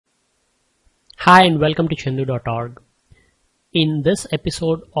Hi and welcome to Chandu.org. In this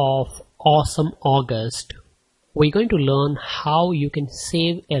episode of Awesome August, we're going to learn how you can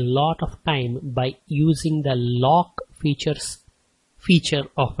save a lot of time by using the lock feature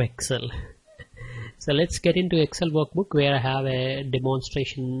of Excel. So let's get into Excel workbook where I have a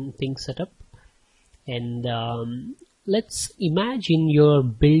demonstration thing set up. And let's imagine you're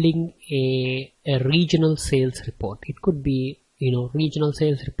building a regional sales report. It could be regional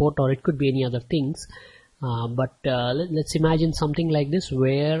sales report, or it could be any other things, but let's imagine something like this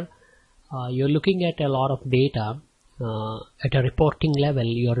where you're looking at a lot of data at a reporting level.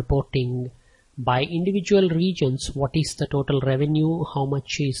 You're reporting by individual regions what is the total revenue, how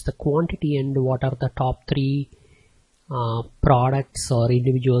much is the quantity, and what are the top three products or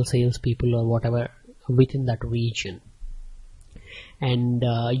individual salespeople or whatever within that region. And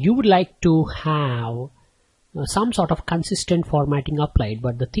you would like to have some sort of consistent formatting applied,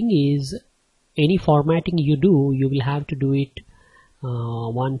 but the thing is, any formatting you do, you will have to do it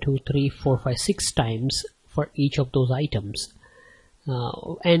 1, 2, 3, 4, 5, 6 times for each of those items.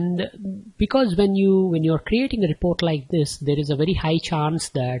 And because when you're creating a report like this, there is a very high chance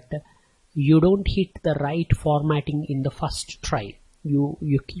that you don't hit the right formatting in the first try.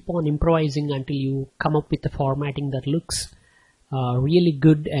 You keep on improvising until you come up with a formatting that looks really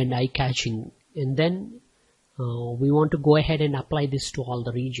good and eye-catching, and then we want to go ahead and apply this to all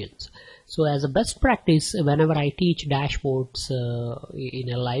the regions. So as a best practice, whenever I teach dashboards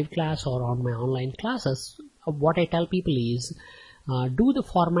in a live class or on my online classes, what I tell people is do the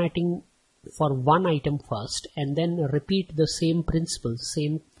formatting for one item first, and then repeat the same principles,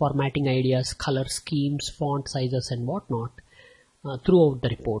 same formatting ideas, color schemes, font sizes and whatnot throughout the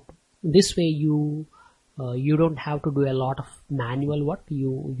report. This way you don't have to do a lot of manual work.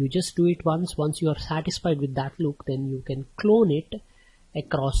 You just do it once you are satisfied with that look, then you can clone it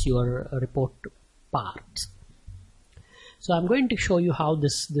across your report parts. So I'm going to show you how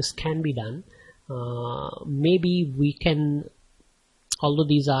this can be done. Maybe we can, although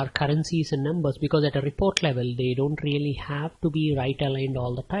these are currencies and numbers, because at a report level they don't really have to be right aligned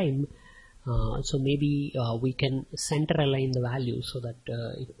all the time, so maybe we can center align the values so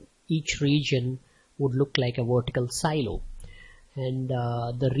that each region would look like a vertical silo, and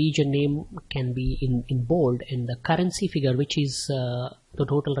the region name can be in bold, and the currency figure, which is the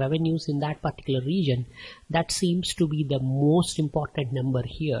total revenues in that particular region, that seems to be the most important number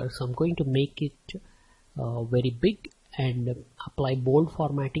here. So I'm going to make it very big and apply bold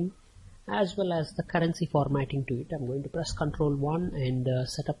formatting as well as the currency formatting to it. I'm going to press Ctrl 1 and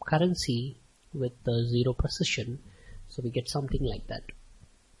set up currency with 0 precision, so we get something like that.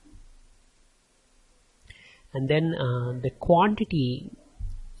 And then the quantity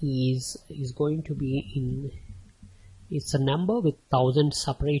is going to be it's a number with 1000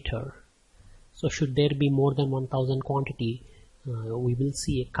 separator. So should there be more than 1000 quantity, we will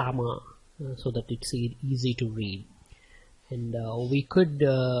see a comma so that it's easy to read. And we could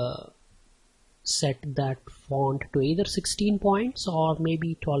set that font to either 16 points or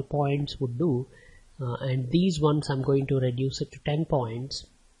maybe 12 points would do. And these ones I'm going to reduce it to 10 points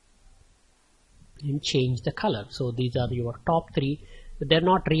and change the color. So these are your top three, but they're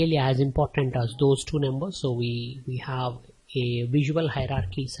not really as important as those two numbers, so we have a visual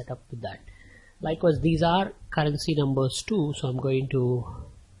hierarchy set up with that. Likewise, these are currency numbers too, so I'm going to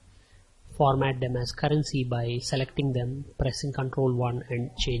format them as currency by selecting them, pressing Ctrl 1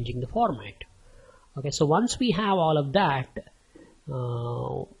 and changing the format. Okay, so once we have all of that,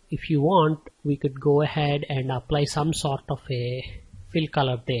 if you want, we could go ahead and apply some sort of a fill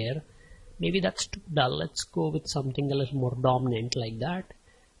color there. Maybe that's too dull. Let's go with something a little more dominant like that.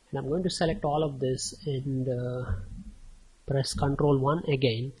 And I'm going to select all of this and press Ctrl 1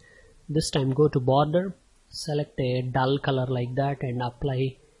 again. This time go to border, select a dull color like that and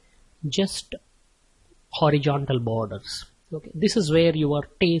apply just horizontal borders. Okay, this is where your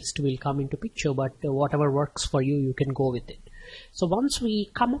taste will come into picture, but whatever works for you, you can go with it. So once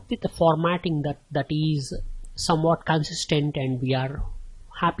we come up with a formatting that is somewhat consistent and we are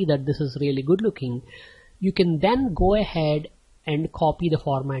happy that this is really good looking, you can then go ahead and copy the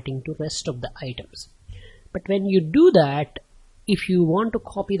formatting to rest of the items. But when you do that, if you want to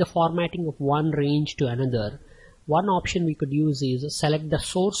copy the formatting of one range to another, one option we could use is select the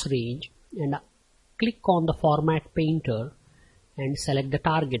source range and click on the format painter and select the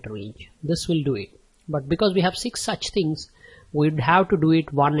target range. This will do it. But because we have 6 such things, we'd have to do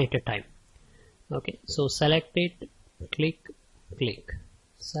it one at a time. Okay, so select it, click, click,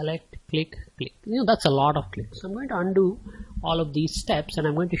 select, click, click. That's a lot of clicks. I'm going to undo all of these steps and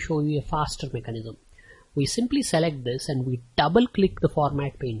I'm going to show you a faster mechanism. we simply select this and we double click the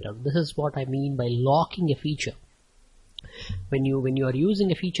Format Painter. This is what I mean by locking a feature. When you are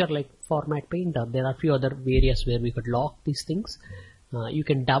using a feature like Format Painter, there are a few other areas where we could lock these things. You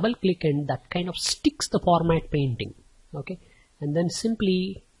can double click and that kind of sticks the format painting, okay, and then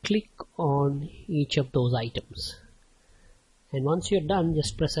simply click on each of those items, and once you're done,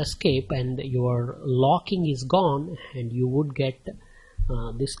 just press escape and your locking is gone, and you would get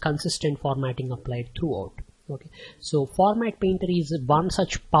this consistent formatting applied throughout. Okay, so Format Painter is one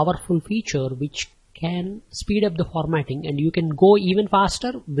such powerful feature which can speed up the formatting, and you can go even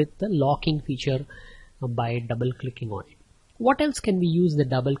faster with the locking feature by double clicking on it. What else can we use the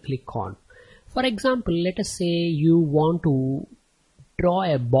double click on? For example, let us say you want to draw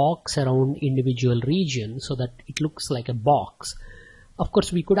a box around individual region so that it looks like a box. Of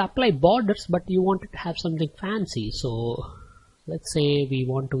course, we could apply borders, but you wanted to have something fancy. So let's say we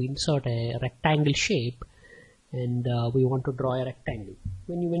want to insert a rectangle shape, and we want to draw a rectangle.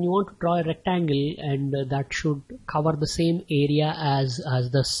 When you want to draw a rectangle and that should cover the same area as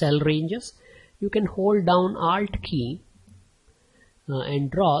the cell ranges, you can hold down Alt key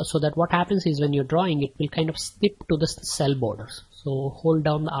and draw, so that what happens is when you're drawing, it will kind of skip to the cell borders. So hold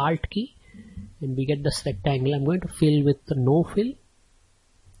down the Alt key and we get this rectangle. I'm going to fill with the no fill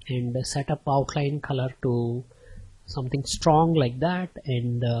and set up outline color to something strong like that,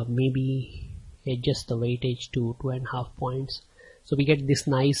 and maybe adjust the weightage to 2.5 points. So we get this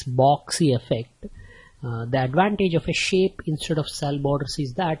nice boxy effect. The advantage of a shape instead of cell borders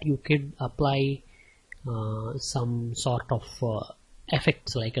is that you could apply some sort of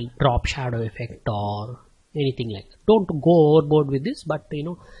effects like a drop shadow effect or anything like that. Don't go overboard with this, but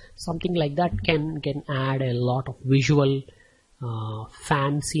something like that can add a lot of visual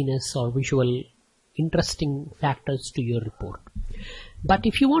fanciness or visual interesting factors to your report. But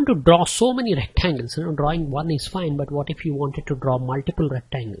if you want to draw so many rectangles, drawing one is fine, but what if you wanted to draw multiple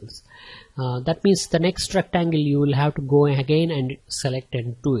rectangles? That means the next rectangle you will have to go again and select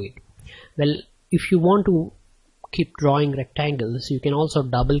and do it. Well, if you want to keep drawing rectangles, you can also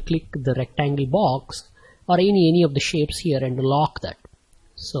double click the rectangle box or any of the shapes here and lock that.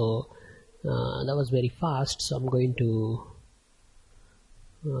 So that was very fast, so I'm going to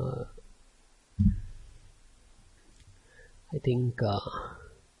I think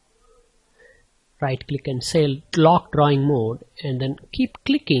right click and say lock drawing mode, and then keep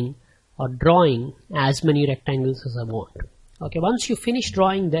clicking or drawing as many rectangles as I want. Okay, once you finish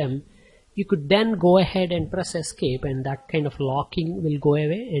drawing them, you could then go ahead and press escape, and that kind of locking will go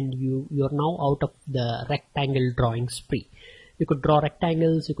away, and you're now out of the rectangle drawing spree. You could draw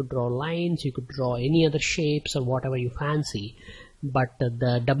rectangles, you could draw lines, you could draw any other shapes or whatever you fancy, but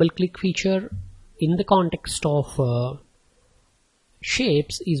the double click feature in the context of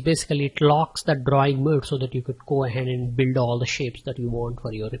shapes is basically it locks that drawing mode so that you could go ahead and build all the shapes that you want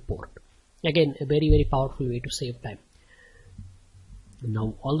for your report. Again, a very powerful way to save time.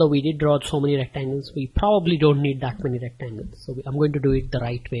 Now, although we did draw so many rectangles, we probably don't need that many rectangles, so I'm going to do it the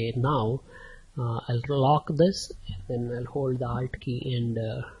right way now. I'll lock this, and then I'll hold the Alt key and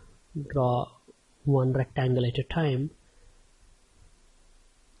draw one rectangle at a time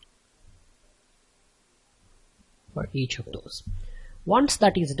for each of those. Once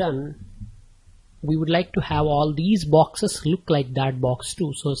that is done, we would like to have all these boxes look like that box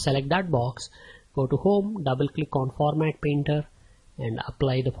too. So select that box, go to Home, double click on Format Painter and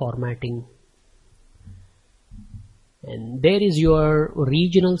apply the formatting, and there is your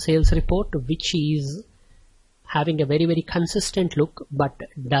regional sales report, which is having a very consistent look but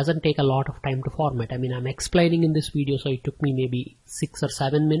doesn't take a lot of time to format. I mean, I'm explaining in this video, so it took me maybe 6 or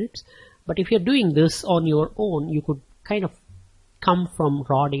 7 minutes, but if you're doing this on your own, you could kind of come from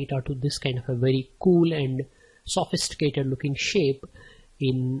raw data to this kind of a very cool and sophisticated looking shape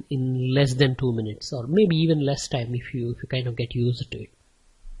in less than 2 minutes, or maybe even less time if you kind of get used to it.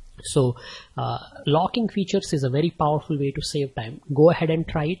 So locking features is a very powerful way to save time. Go ahead and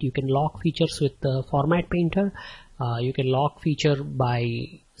try it. You can lock features with the Format Painter. You can lock feature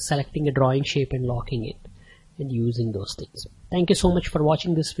by selecting a drawing shape and locking it and using those things. Thank you so much for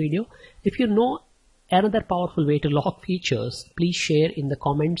watching this video. If you know another powerful way to lock features, please share in the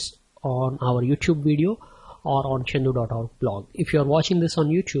comments on our YouTube video or on Chandu.org blog. If you're watching this on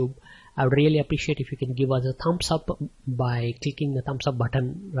YouTube, I would really appreciate if you can give us a thumbs up by clicking the thumbs up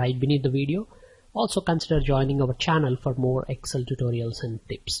button right beneath the video. Also consider joining our channel for more Excel tutorials and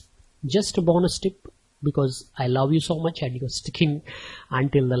tips. Just a bonus tip, because I love you so much and you're sticking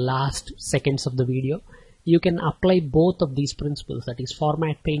until the last seconds of the video, you can apply both of these principles, that is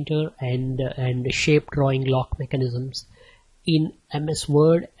Format Painter and shape drawing lock mechanisms, in MS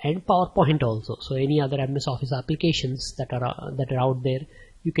Word and PowerPoint also. So any other MS Office applications that are out there,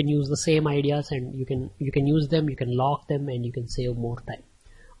 you can use the same ideas, and you can use them, you can lock them, and you can save more time.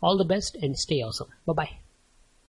 All the best and stay awesome. Bye bye.